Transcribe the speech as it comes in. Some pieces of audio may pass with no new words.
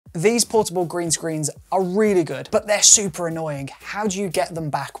These portable green screens are really good, but they're super annoying. How do you get them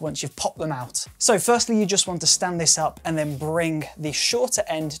back once you've popped them out? So firstly, you just want to stand this up and then bring the shorter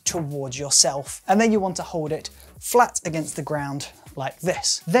end towards yourself. And then you want to hold it flat against the ground like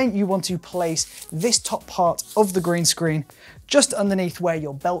this. Then you want to place this top part of the green screen just underneath where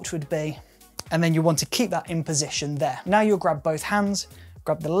your belt would be. And then you want to keep that in position there. Now you'll grab both hands,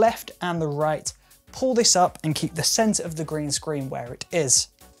 grab the left and the right, pull this up and keep the center of the green screen where it is.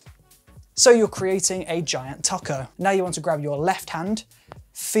 So you're creating a giant taco. Now you want to grab your left hand,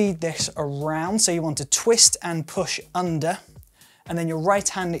 feed this around. So you want to twist and push under, and then your right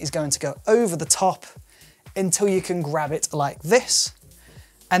hand is going to go over the top until you can grab it like this.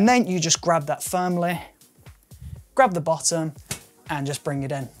 And then you just grab that firmly, grab the bottom and just bring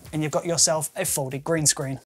it in. And you've got yourself a folded green screen.